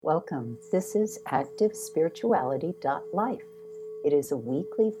Welcome. This is ActiveSpirituality.life. It is a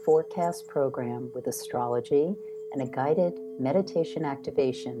weekly forecast program with astrology and a guided meditation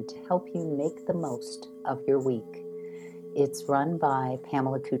activation to help you make the most of your week. It's run by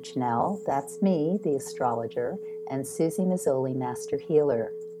Pamela Cuccinell, that's me, the astrologer, and Susie Mazzoli, Master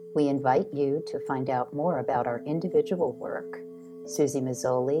Healer. We invite you to find out more about our individual work. Susie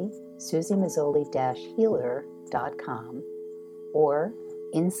Mazzoli, susiemazzoli-healer.com, or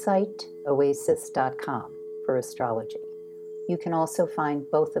insightoasis.com for astrology. You can also find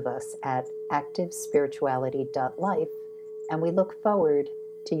both of us at activespirituality.life, and we look forward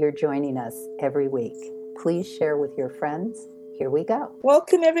to your joining us every week. Please share with your friends. Here we go.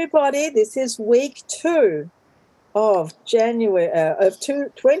 Welcome, everybody. This is week 2 of January of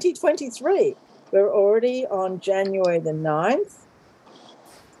 2023. We're already on January the 9th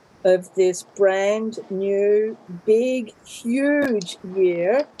of this brand new, big, huge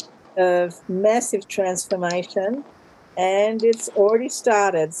year of massive transformation. And it's already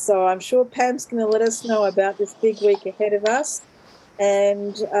started. So I'm sure Pam's going to let us know about this big week ahead of us.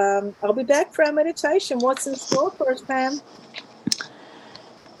 And I'll be back for our meditation. What's in store for us, Pam?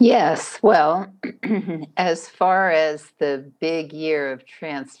 Yes, well, as far as the big year of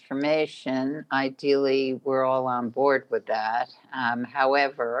transformation, ideally we're all on board with that.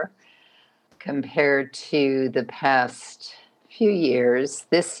 However, compared to the past few years,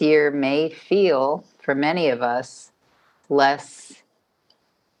 this year may feel, for many of us, less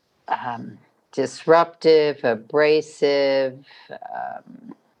disruptive, abrasive,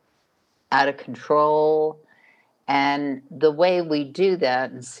 out of control. And the way we do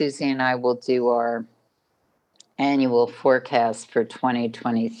that, and Susie and I will do our annual forecast for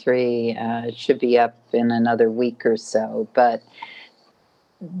 2023. It should be up in another week or so. But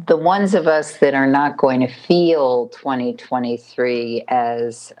the ones of us that are not going to feel 2023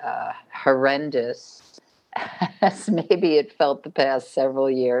 as horrendous as maybe it felt the past several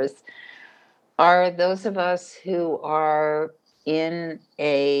years are those of us who are in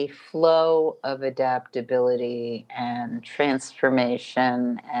a flow of adaptability and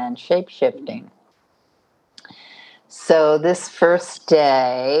transformation and shape-shifting. So this first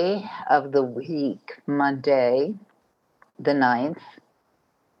day of the week, Monday, the 9th,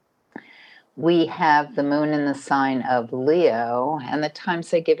 we have the moon in the sign of Leo, and the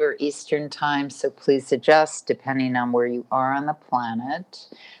times I give are Eastern time, so please adjust depending on where you are on the planet.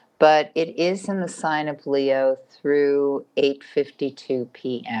 But it is in the sign of Leo through 8:52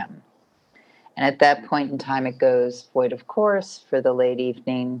 p.m. And at that point in time, it goes void of course for the late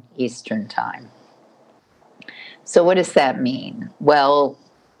evening Eastern time. So what does that mean? Well,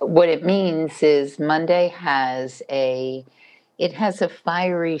 what it means is Monday has a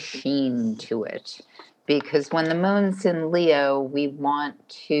fiery sheen to it, because when the moon's in Leo,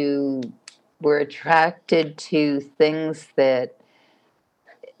 we're attracted to things that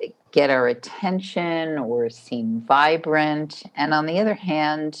get our attention or seem vibrant. And on the other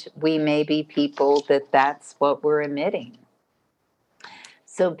hand, we may be people that's what we're emitting.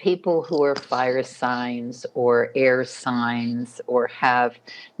 So people who are fire signs or air signs or have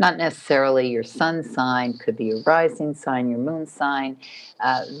not necessarily your sun sign, could be your rising sign, your moon sign.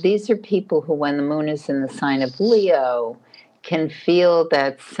 These are people who, when the moon is in the sign of Leo, can feel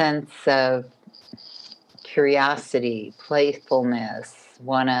that sense of curiosity, playfulness,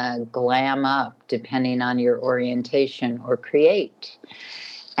 want to glam up depending on your orientation or create.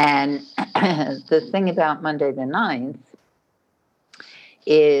 And the thing about Monday the 9th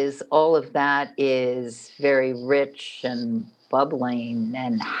is all of that is very rich and bubbling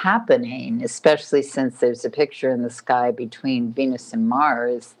and happening, especially since there's a picture in the sky between Venus and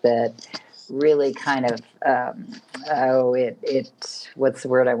Mars that really kind of, what's the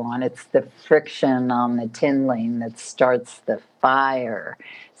word I want? It's the friction on the kindling that starts the fire.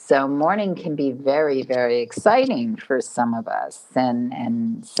 So morning can be very, very exciting for some of us,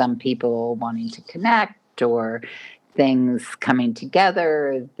 and some people wanting to connect, or things coming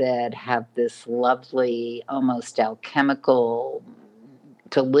together that have this lovely, almost alchemical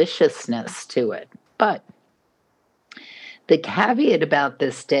deliciousness to it. But the caveat about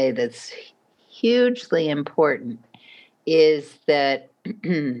this day that's hugely important is that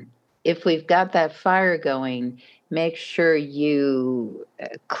if we've got that fire going, make sure you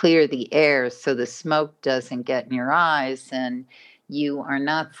clear the air so the smoke doesn't get in your eyes and you are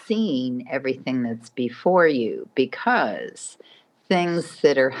not seeing everything that's before you, because things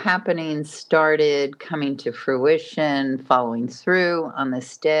that are happening, started, coming to fruition, following through on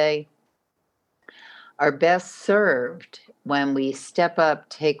this day are best served when we step up,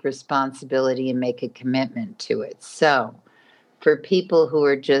 take responsibility, and make a commitment to it. So for people who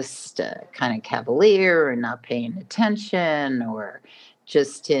are just kind of cavalier or not paying attention or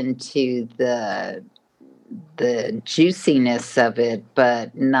just into the juiciness of it,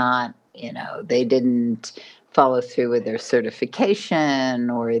 but not, they didn't follow through with their certification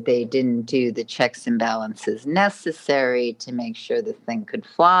or they didn't do the checks and balances necessary to make sure the thing could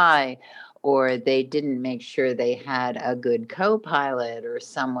fly or they didn't make sure they had a good co-pilot or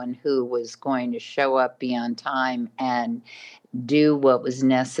someone who was going to show up, be on time, and do what was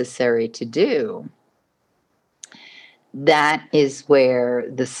necessary to do. That is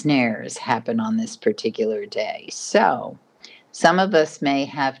where the snares happen on this particular day. So some of us may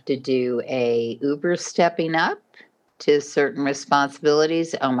have to do a Uber stepping up to certain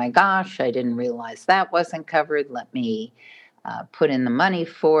responsibilities. Oh my gosh, I didn't realize that wasn't covered. Let me put in the money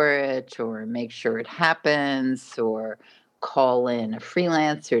for it or make sure it happens or call in a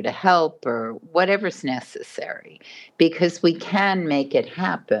freelancer to help or whatever's necessary because we can make it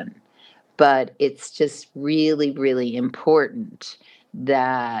happen. But it's just really, really important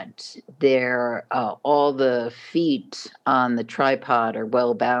that all the feet on the tripod are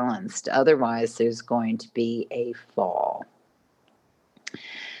well balanced. Otherwise, there's going to be a fall.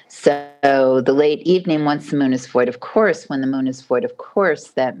 So the late evening, once the moon is void of course, when the moon is void of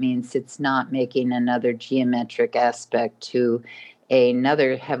course, that means it's not making another geometric aspect to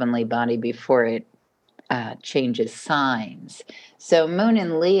another heavenly body before it changes signs. So moon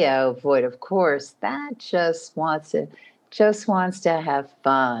in Leo, void of course, that just wants to have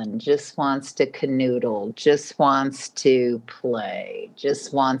fun, just wants to canoodle, just wants to play,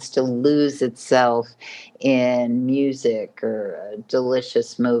 just wants to lose itself in music or a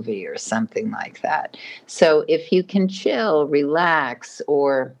delicious movie or something like that. So if you can chill, relax,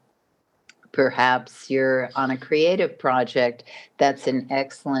 or perhaps you're on a creative project, that's an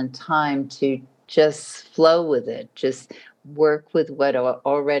excellent time to just flow with it. Just work with what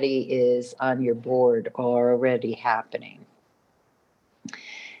already is on your board or already happening.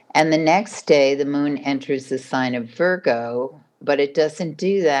 And the next day, the moon enters the sign of Virgo, but it doesn't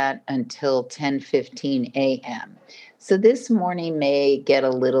do that until 10:15 a.m. So this morning may get a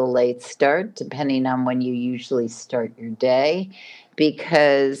little late start, depending on when you usually start your day,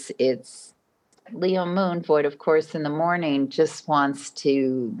 because it's Leo moon, void of course, in the morning, just wants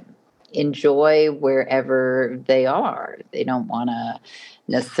to enjoy wherever they are. They don't want to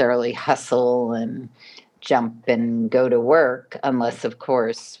necessarily hustle and jump and go to work, unless, of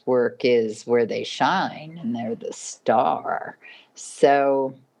course, work is where they shine and they're the star.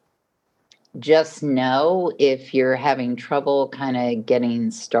 So just know if you're having trouble kind of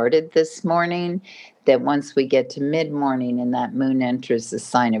getting started this morning, that once we get to mid morning and that moon enters the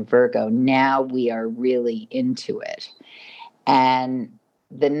sign of Virgo, now we are really into it. And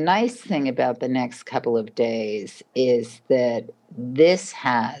the nice thing about the next couple of days is that this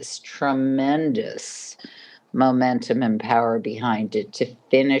has tremendous momentum and power behind it to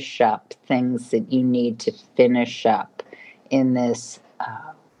finish up things that you need to finish up in this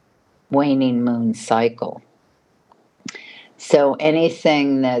waning moon cycle. So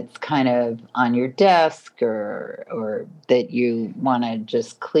anything that's kind of on your desk or that you want to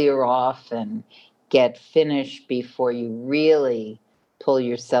just clear off and get finished before you really pull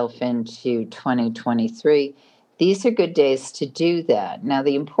yourself into 2023, these are good days to do that. Now,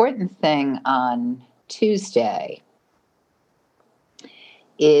 the important thing on Tuesday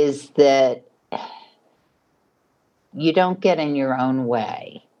is that you don't get in your own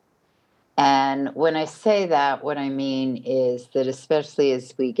way. And when I say that, what I mean is that, especially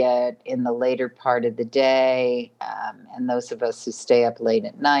as we get in the later part of the day, and those of us who stay up late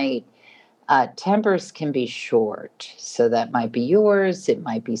at night, tempers can be short. So that might be yours, it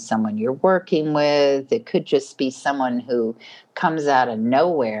might be someone you're working with, it could just be someone who comes out of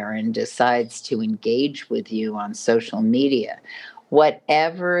nowhere and decides to engage with you on social media.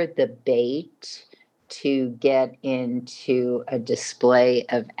 Whatever the bait to get into a display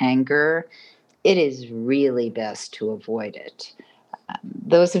of anger, it is really best to avoid it.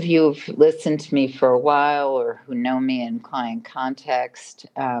 Those of you who've listened to me for a while or who know me in client context,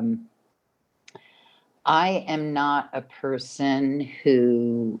 I am not a person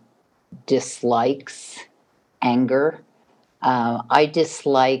who dislikes anger. I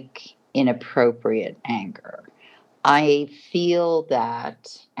dislike inappropriate anger. I feel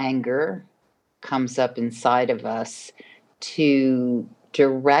that anger comes up inside of us to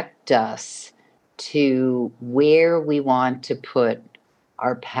direct us to where we want to put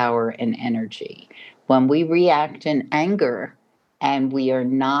our power and energy. When we react in anger and we are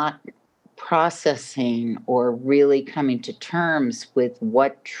not processing or really coming to terms with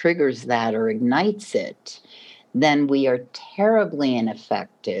what triggers that or ignites it, then we are terribly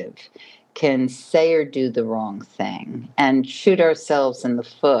ineffective, can say or do the wrong thing, and shoot ourselves in the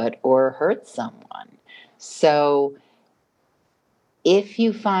foot or hurt someone. So if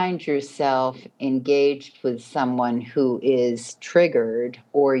you find yourself engaged with someone who is triggered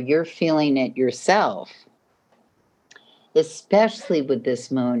or you're feeling it yourself, especially with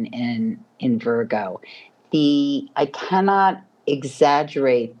this moon in Virgo, I cannot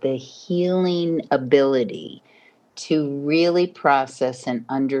exaggerate the healing ability to really process and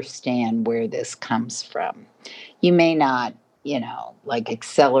understand where this comes from. You may not, like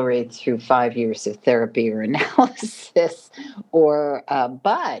accelerate through 5 years of therapy or analysis,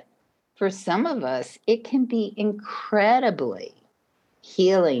 but for some of us, it can be incredibly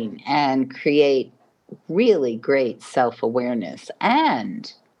healing and create really great self awareness.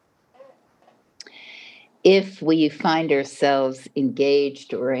 And if we find ourselves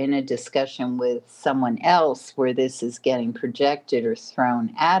engaged or in a discussion with someone else where this is getting projected or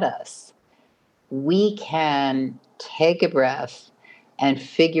thrown at us, we can take a breath and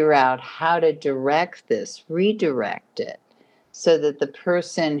figure out how to redirect it, so that the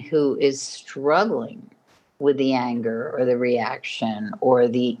person who is struggling with the anger or the reaction or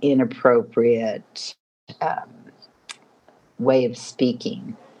the inappropriate um, way of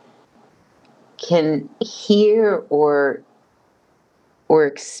speaking can hear or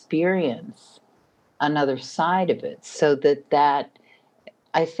experience another side of it, so that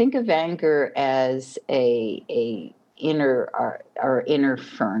I think of anger as a inner our inner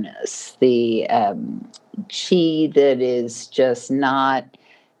furnace, the chi that is just not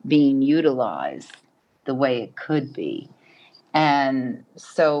being utilized the way it could be. And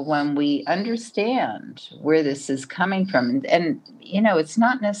so when we understand where this is coming from, and it's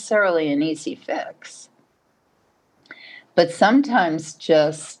not necessarily an easy fix, but sometimes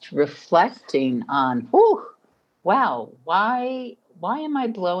just reflecting on, oh, wow, why am I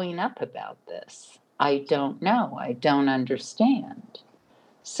blowing up about this? I don't know. I don't understand.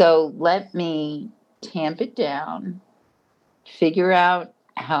 So let me tamp it down, figure out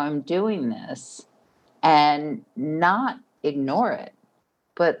how I'm doing this, and not ignore it,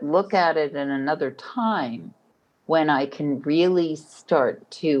 but look at it in another time when I can really start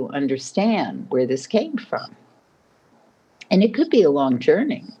to understand where this came from. And it could be a long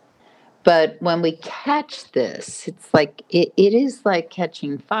journey. But when we catch this, it is like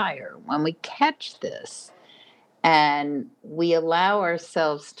catching fire. When we catch this and we allow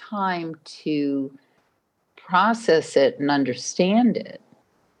ourselves time to process it and understand it,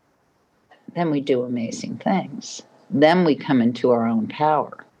 then we do amazing things. Then we come into our own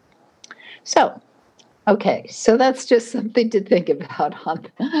power. So, okay, so that's just something to think about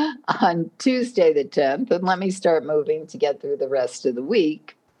on Tuesday the 10th. And let me start moving to get through the rest of the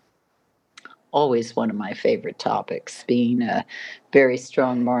week. Always one of my favorite topics, being a very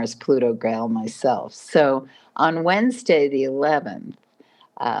strong Mars Pluto gal myself. So on Wednesday, the 11th,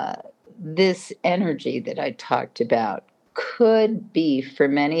 uh, this energy that I talked about could be for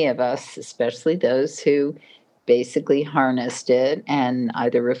many of us, especially those who basically harnessed it and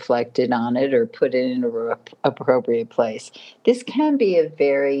either reflected on it or put it in an appropriate place. This can be a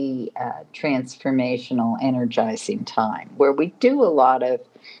very transformational, energizing time where we do a lot of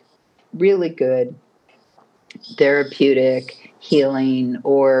really good therapeutic healing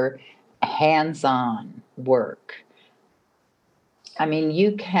or hands-on work. I mean,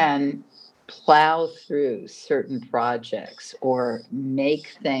 you can plow through certain projects or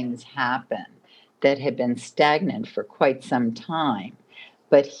make things happen that have been stagnant for quite some time.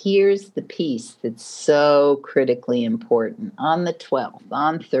 But here's the piece that's so critically important. On the 12th,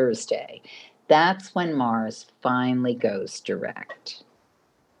 on Thursday, that's when Mars finally goes direct.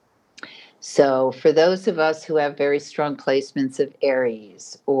 So, for those of us who have very strong placements of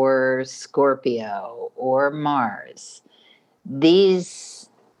Aries or Scorpio or Mars, these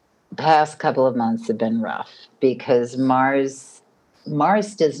past couple of months have been rough because Mars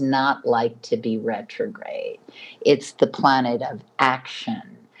does not like to be retrograde. It's the planet of action,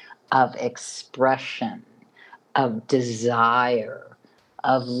 of expression, of desire,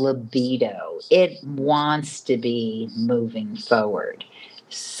 of libido. It wants to be moving forward.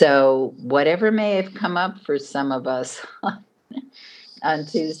 So, whatever may have come up for some of us on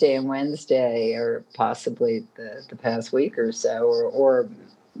Tuesday and Wednesday, or possibly the past week or so, or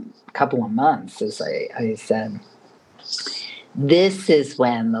a couple of months, as I said, this is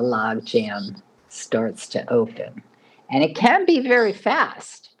when the logjam starts to open. And it can be very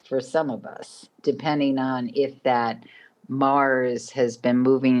fast for some of us, depending on if that Mars has been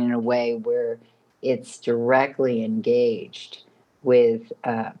moving in a way where it's directly engaged with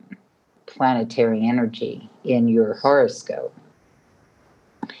planetary energy in your horoscope.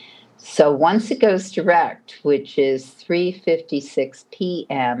 So once it goes direct, which is 3:56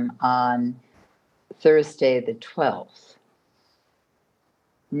 p.m. on Thursday the 12th,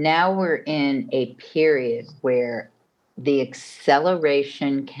 now we're in a period where the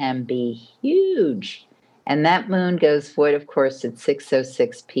acceleration can be huge. And that moon goes void, of course, at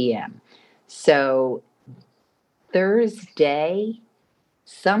 6:06 p.m. So Thursday,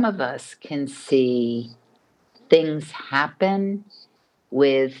 some of us can see things happen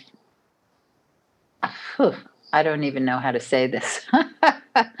with, I don't even know how to say this.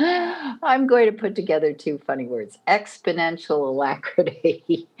 I'm going to put together two funny words: exponential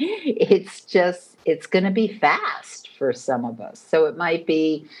alacrity. It's going to be fast for some of us. So it might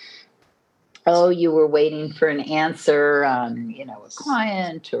be, oh, you were waiting for an answer on, a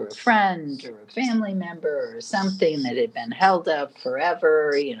client or a friend or a family member or something that had been held up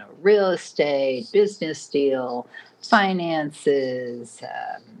forever, real estate, business deal, finances,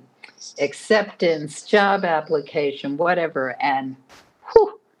 acceptance, job application, whatever. And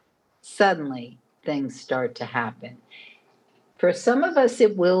whew, suddenly things start to happen. For some of us,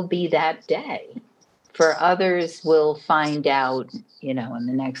 it will be that day. For others, we'll find out, in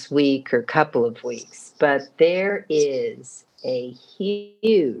the next week or couple of weeks. But there is a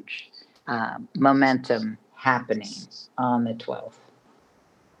huge momentum happening on the 12th.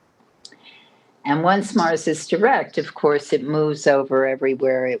 And once Mars is direct, of course, it moves over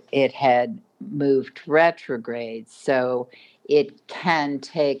everywhere it had moved retrograde. So it can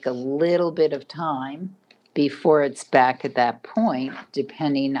take a little bit of time before it's back at that point,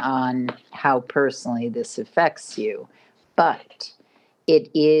 depending on how personally this affects you. But it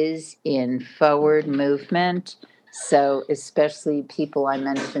is in forward movement. So, especially people I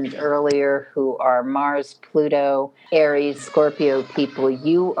mentioned earlier who are Mars, Pluto, Aries, Scorpio people,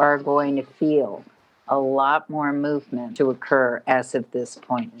 you are going to feel a lot more movement to occur as of this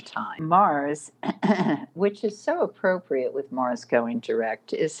point in time. Mars, which is so appropriate with Mars going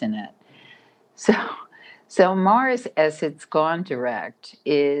direct, isn't it? So Mars, as it's gone direct,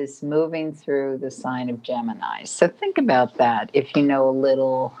 is moving through the sign of Gemini. So think about that if you know a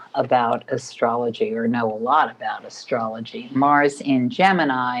little about astrology or know a lot about astrology. Mars in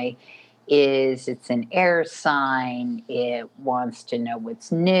Gemini it's an air sign. It wants to know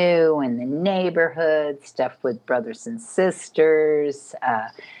what's new in the neighborhood, stuff with brothers and sisters,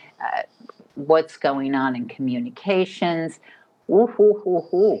 what's going on in communications.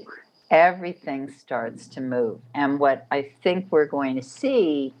 Ooh, everything starts to move. And what I think we're going to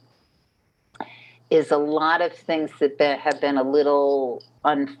see is a lot of things that have been a little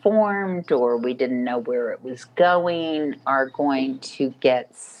unformed or we didn't know where it was going are going to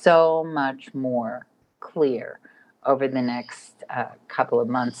get so much more clear over the next couple of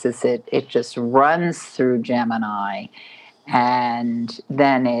months as it just runs through Gemini. And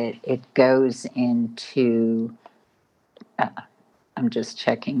then it goes into... I'm just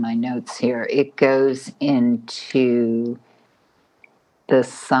checking my notes here. It goes into the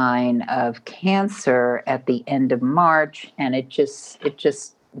sign of Cancer at the end of March, and it just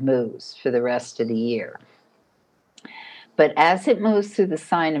moves for the rest of the year. But as it moves through the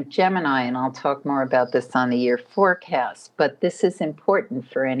sign of Gemini, and I'll talk more about this on the year forecast, but this is important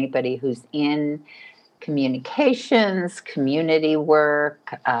for anybody who's in communications, community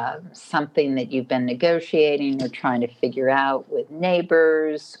work, something that you've been negotiating or trying to figure out with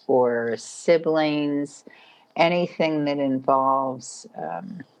neighbors or siblings, anything that involves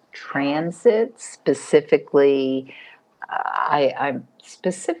transit, specifically, I'm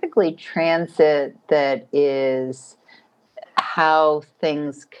specifically transit that is how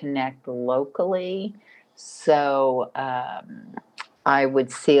things connect locally. So, I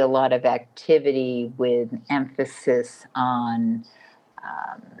would see a lot of activity with emphasis on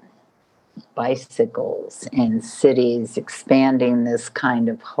bicycles in cities, expanding this kind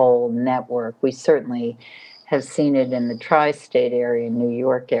of whole network. We certainly have seen it in the tri-state area, New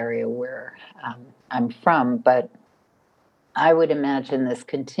York area, where I'm from, but I would imagine this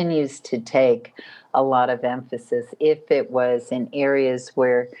continues to take a lot of emphasis if it was in areas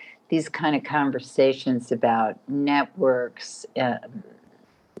where these kind of conversations about networks,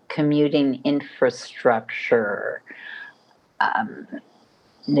 commuting infrastructure,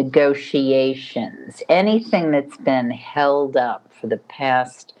 negotiations, anything that's been held up for the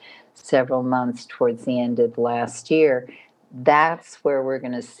past several months towards the end of last year, that's where we're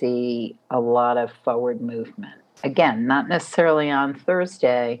going to see a lot of forward movement. Again, not necessarily on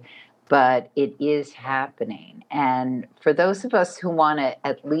Thursday, but it is happening. And for those of us who want to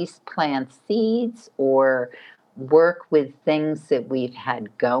at least plant seeds or work with things that we've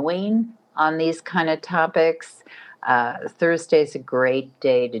had going on these kind of topics, Thursday's a great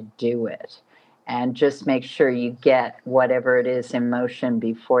day to do it. And just make sure you get whatever it is in motion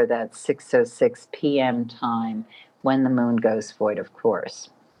before that 6:06 p.m. time when the moon goes void, of course.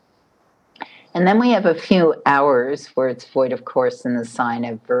 And then we have a few hours where it's void, of course, in the sign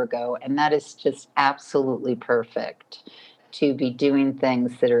of Virgo, and that is just absolutely perfect to be doing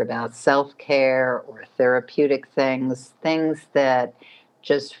things that are about self care or therapeutic things, things that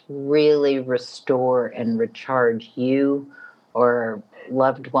just really restore and recharge you or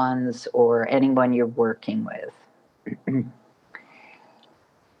loved ones or anyone you're working with.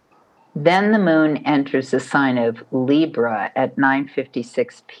 Then the moon enters the sign of Libra at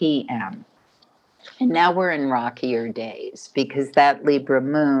 9:56 p.m. And now we're in rockier days because that Libra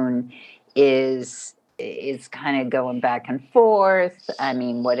moon is kind of going back and forth. I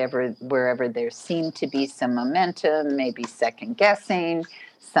mean, wherever there seemed to be some momentum, maybe second guessing.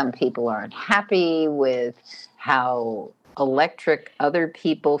 Some people aren't happy with how electric other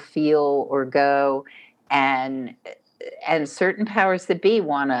people feel or go, and certain powers that be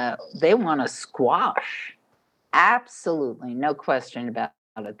want to squash. Absolutely, no question about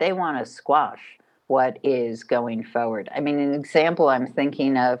it. They want to squash what is going forward. I mean, an example I'm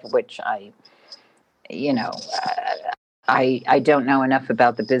thinking of, which you know, I don't know enough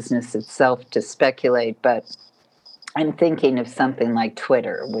about the business itself to speculate, but I'm thinking of something like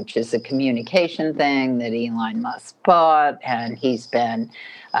Twitter, which is a communication thing that Elon Musk bought, and he's been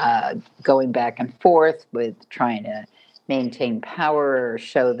going back and forth with trying to maintain power or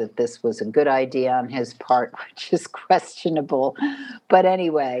show that this was a good idea on his part, which is questionable. But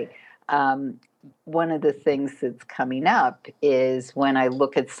anyway, um, one of the things that's coming up is when I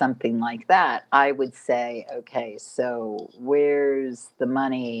look at something like that, I would say, okay, so where's the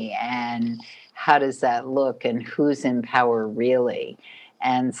money and how does that look and who's in power really?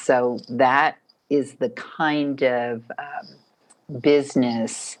 And so that is the kind of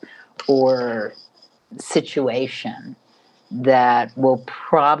business or situation that will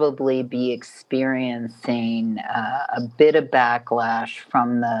probably be experiencing a bit of backlash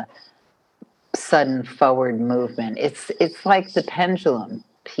from the sudden forward movement. It's like the pendulum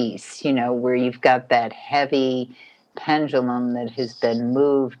piece, where you've got that heavy pendulum that has been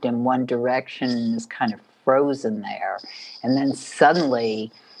moved in one direction and is kind of frozen there, and then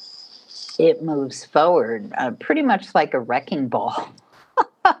suddenly it moves forward, pretty much like a wrecking ball.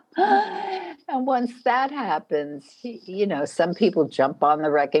 And once that happens, some people jump on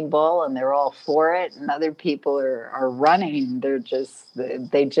the wrecking ball and they're all for it, and other people are running.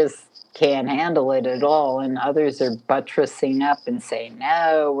 They just can't handle it at all, and others are buttressing up and saying,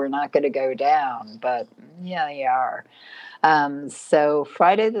 "No, we're not going to go down." But yeah, they are. So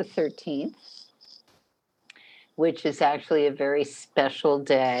Friday the 13th, which is actually a very special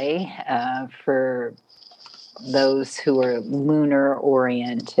day for those who are lunar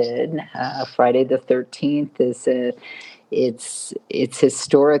oriented. Friday the 13th it's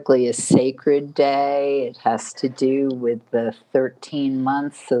historically a sacred day. It has to do with the 13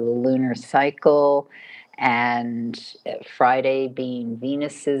 months of the lunar cycle, and Friday being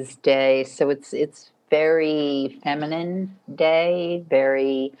Venus's day. So it's very feminine day,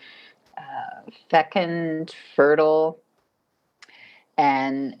 very fecund, fertile.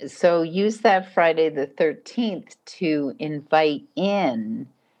 And so use that Friday the 13th to invite in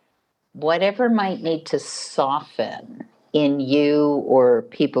whatever might need to soften in you or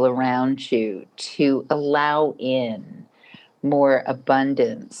people around you to allow in more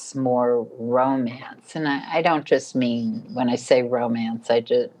abundance, more romance. And I don't just mean, when I say romance, I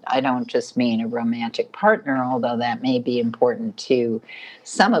don't just mean a romantic partner, although that may be important to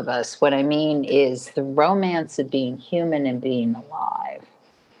some of us. What I mean is the romance of being human and being alive.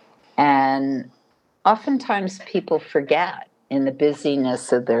 And oftentimes people forget in the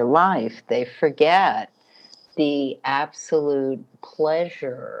busyness of their life, they forget the absolute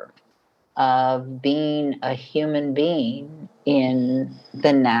pleasure of being a human being in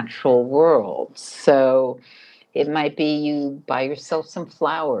the natural world. So it might be you buy yourself some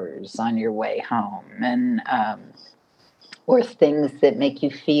flowers on your way home, and or things that make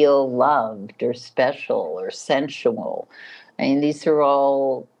you feel loved or special or sensual. I mean, these are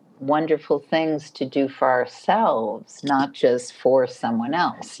all wonderful things to do for ourselves, not just for someone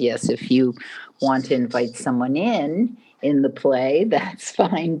else. Yes, if you want to invite someone in the play, that's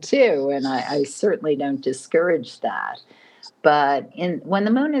fine too. And I certainly don't discourage that. But when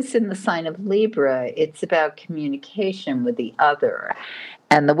the moon is in the sign of Libra, it's about communication with the other.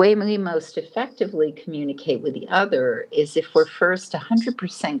 And the way we most effectively communicate with the other is if we're first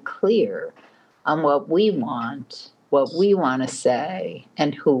 100% clear on what we want what we want to say,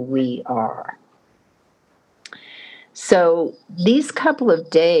 and who we are. So these couple of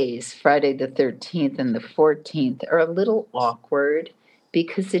days, Friday the 13th and the 14th, are a little awkward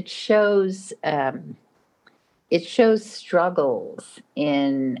because it shows struggles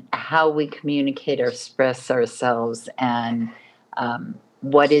in how we communicate or express ourselves, and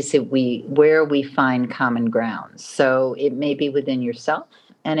what is it where we find common ground. So it may be within yourself,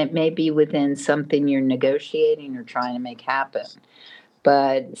 and it may be within something you're negotiating or trying to make happen.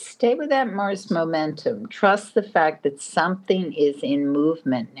 But stay with that Mars momentum. Trust the fact that something is in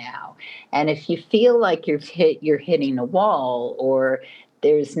movement now. And if you feel like you're hitting a wall, or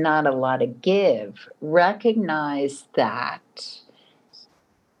there's not a lot of give, recognize that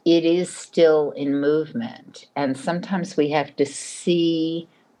it is still in movement. And sometimes we have to see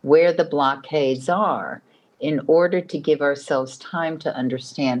where the blockades are in order to give ourselves time to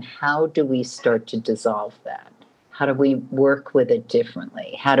understand, how do we start to dissolve that? How do we work with it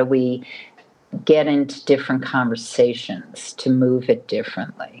differently? How do we get into different conversations to move it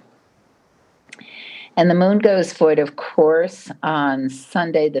differently? And the moon goes void, of course, on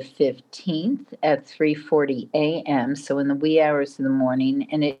Sunday the 15th at 3:40 a.m., so in the wee hours of the morning,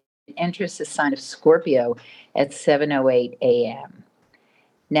 and it enters the sign of Scorpio at 7:08 a.m.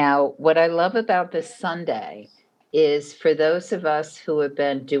 Now, what I love about this Sunday is, for those of us who have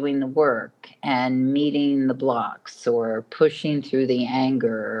been doing the work and meeting the blocks or pushing through the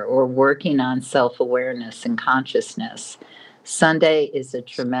anger or working on self-awareness and consciousness, Sunday is a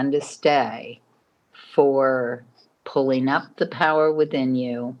tremendous day for pulling up the power within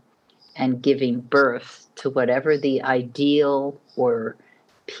you and giving birth to whatever the ideal or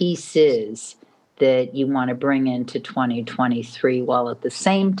piece is that you want to bring into 2023, while at the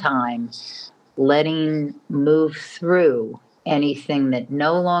same time letting move through anything that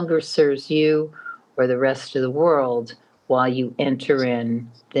no longer serves you or the rest of the world while you enter in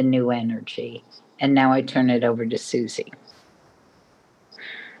the new energy. And now I turn it over to Susie.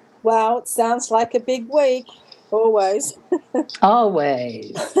 Wow, it sounds like a big week, always.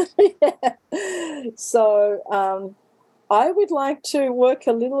 Always. Yeah. So I would like to work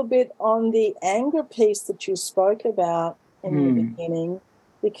a little bit on the anger piece that you spoke about in the beginning,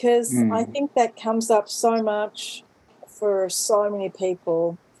 because I think that comes up so much for so many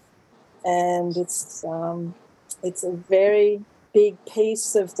people, and it's a very big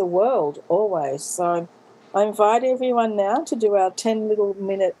piece of the world always. So I invite everyone now to do our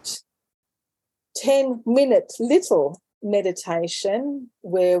 10-minute little meditation,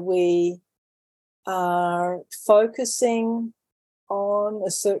 where we are focusing on a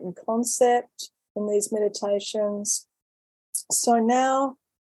certain concept in these meditations. So now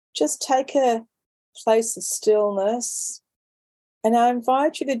just take a place of stillness, and I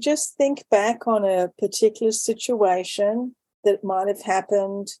invite you to just think back on a particular situation that might have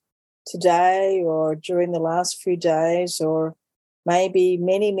happened today or during the last few days, or maybe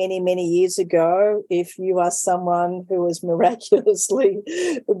many, many, many years ago, if you are someone who has miraculously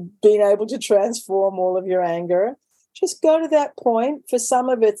been able to transform all of your anger. Just go to that point. For some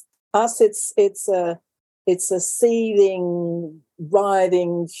of us, it's a seething,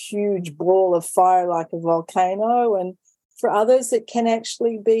 writhing, huge ball of fire like a volcano. And for others, it can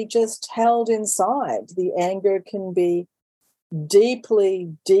actually be just held inside. The anger can be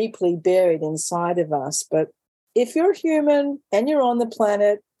deeply, deeply buried inside of us. But if you're human and you're on the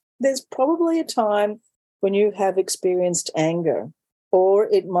planet, there's probably a time when you have experienced anger, or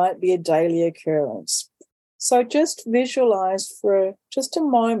it might be a daily occurrence. So just visualize for just a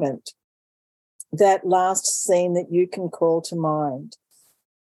moment that last scene that you can call to mind.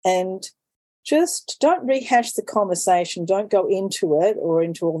 And just don't rehash the conversation. Don't go into it or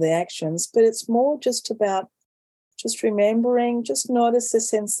into all the actions, but it's more just about just remembering, just notice the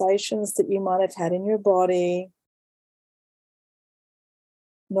sensations that you might have had in your body.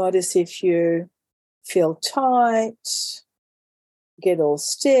 Notice if you feel tight, get all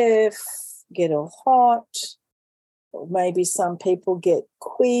stiff, get all hot. Or maybe some people get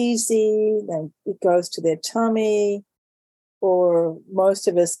queasy, then it goes to their tummy. Or most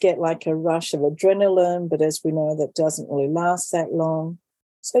of us get like a rush of adrenaline, but as we know, that doesn't really last that long.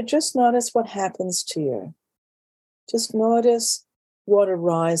 So just notice what happens to you. Just notice what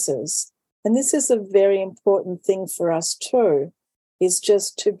arises. And this is a very important thing for us too, is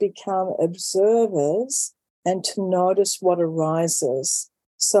just to become observers and to notice what arises.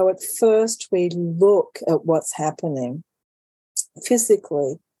 So at first we look at what's happening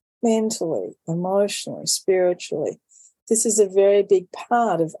physically, mentally, emotionally, spiritually. This is a very big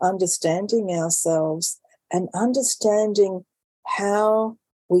part of understanding ourselves and understanding how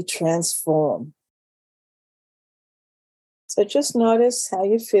we transform. So just notice how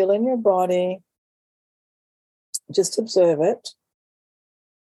you feel in your body. Just observe it.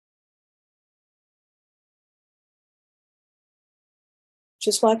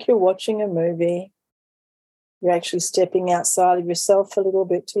 Just like you're watching a movie, you're actually stepping outside of yourself a little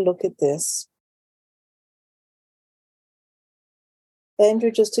bit to look at this. And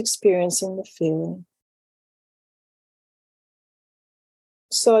you're just experiencing the feeling.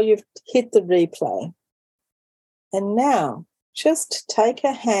 So you've hit the replay. And now just take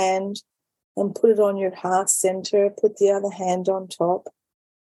a hand and put it on your heart center. Put the other hand on top.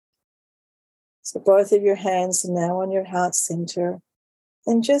 So both of your hands are now on your heart center.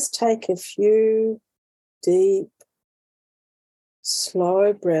 And just take a few deep,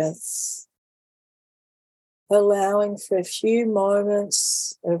 slow breaths, allowing for a few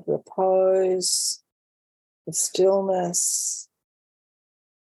moments of repose, of stillness,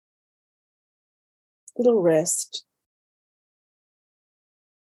 little rest.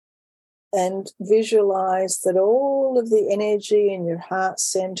 And visualize that all of the energy in your heart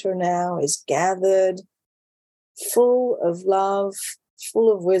center now is gathered, full of love,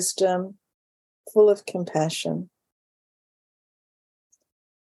 full of wisdom, full of compassion.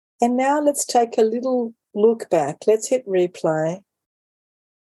 And now let's take a little look back. Let's hit replay.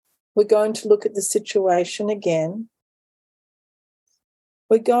 We're going to look at the situation again.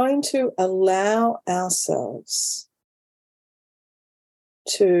 We're going to allow ourselves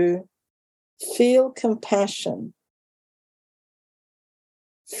to feel compassion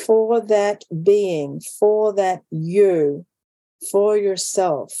for that being, for that you, for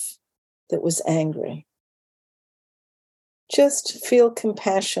yourself that was angry. Just feel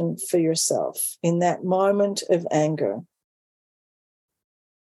compassion for yourself in that moment of anger.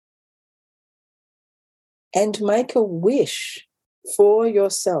 And make a wish for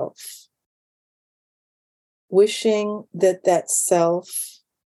yourself, wishing that that self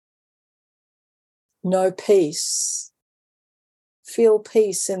know peace, feel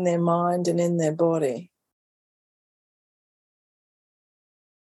peace in their mind and in their body,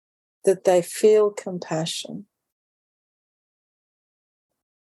 that they feel compassion,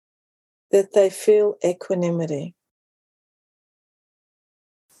 that they feel equanimity.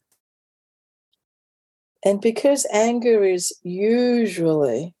 And because anger is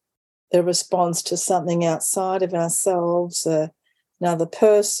usually a response to something outside of ourselves, another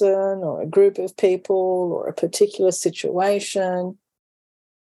person or a group of people or a particular situation,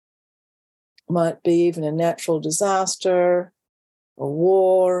 might be even a natural disaster, a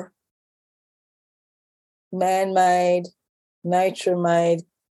war, man-made, nature-made,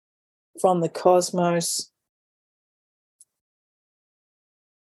 from the cosmos.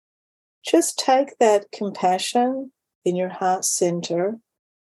 Just take that compassion in your heart center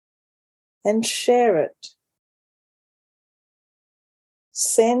and share it.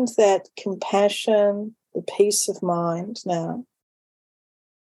 Send that compassion, the peace of mind now,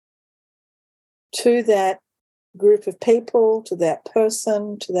 to that group of people, to that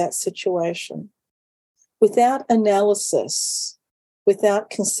person, to that situation, without analysis, without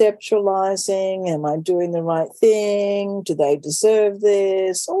conceptualizing, am I doing the right thing? Do they deserve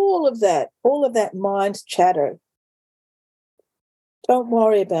this? All of that mind chatter. Don't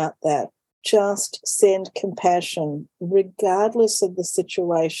worry about that. Just send compassion, regardless of the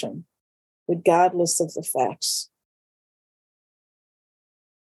situation, regardless of the facts.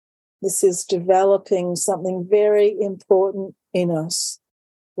 This is developing something very important in us,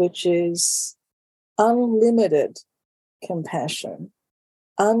 which is unlimited compassion,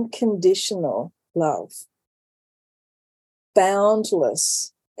 unconditional love,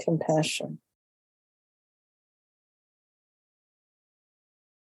 boundless compassion.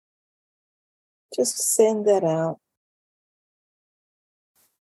 Just send that out.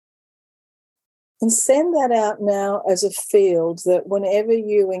 And send that out now as a field that whenever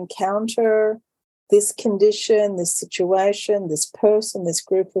you encounter this condition, this situation, this person, this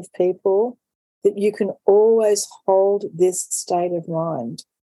group of people, that you can always hold this state of mind,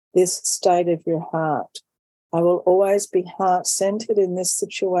 this state of your heart. I will always be heart-centered in this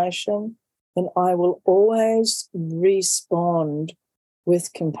situation, and I will always respond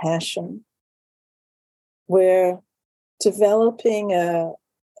with compassion. We're developing a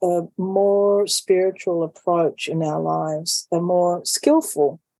more spiritual approach in our lives, a more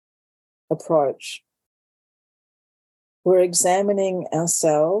skillful approach. We're examining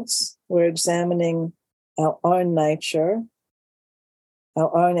ourselves, we're examining our own nature,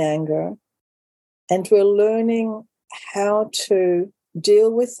 our own anger, and we're learning how to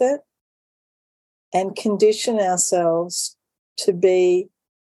deal with it and condition ourselves to be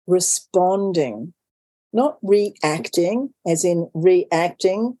responding not reacting, as in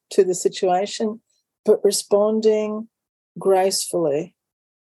reacting to the situation, but responding gracefully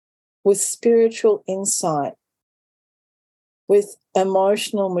with spiritual insight, with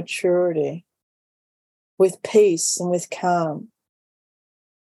emotional maturity, with peace and with calm,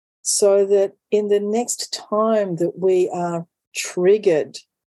 so that in the next time that we are triggered,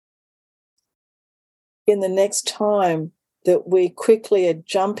 in the next time that we quickly are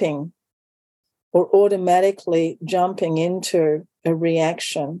jumping or automatically jumping into a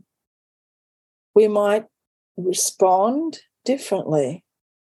reaction, we might respond differently.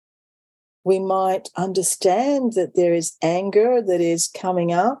 We might understand that there is anger that is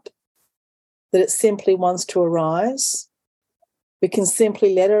coming up, that it simply wants to arise. We can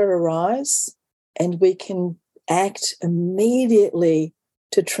simply let it arise, and we can act immediately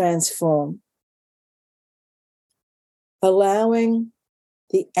to transform. Allowing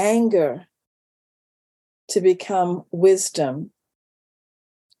the anger to become wisdom.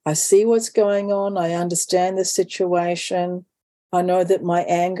 I see what's going on. I understand the situation. I know that my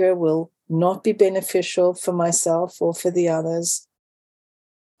anger will not be beneficial for myself or for the others.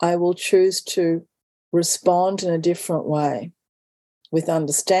 I will choose to respond in a different way, with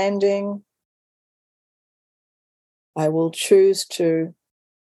understanding. I will choose to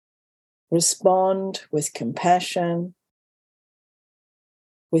respond with compassion,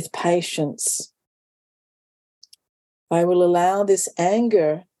 with patience. I will allow this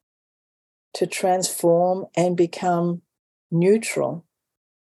anger to transform and become neutral.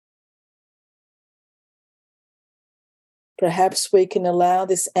 Perhaps we can allow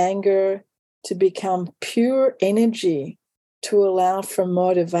this anger to become pure energy, to allow for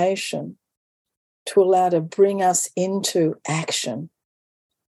motivation, to allow to bring us into action.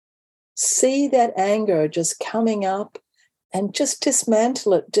 See that anger just coming up and just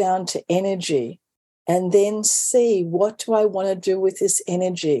dismantle it down to energy, and then see, what do I want to do with this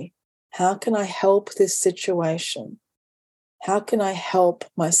energy? How can I help this situation? How can I help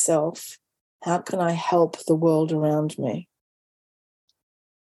myself? How can I help the world around me?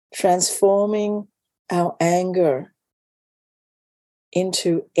 Transforming our anger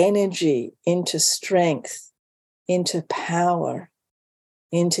into energy, into strength, into power,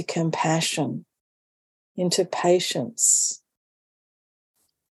 into compassion, into patience,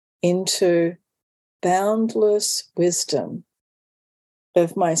 into boundless wisdom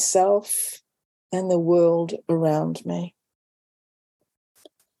of myself and the world around me.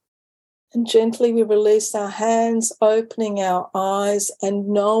 And gently we release our hands, opening our eyes and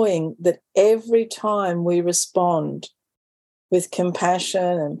knowing that every time we respond with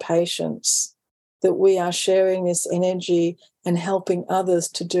compassion and patience, that we are sharing this energy and helping others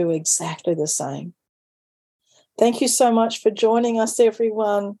to do exactly the same. Thank you so much for joining us,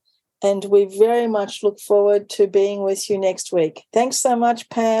 everyone. And we very much look forward to being with you next week. Thanks so much,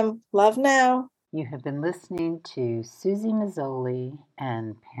 Pam. Love now. You have been listening to Susie Mazzoli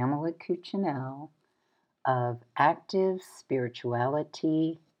and Pamela Cuccinell of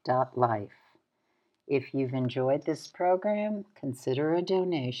ActiveSpirituality.life. If you've enjoyed this program, consider a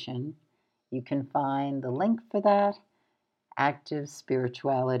donation. You can find the link for that,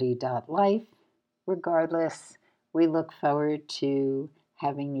 ActiveSpirituality.life. Regardless, we look forward to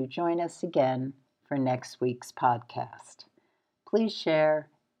having you join us again for next week's podcast. Please share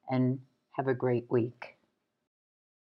and have a great week.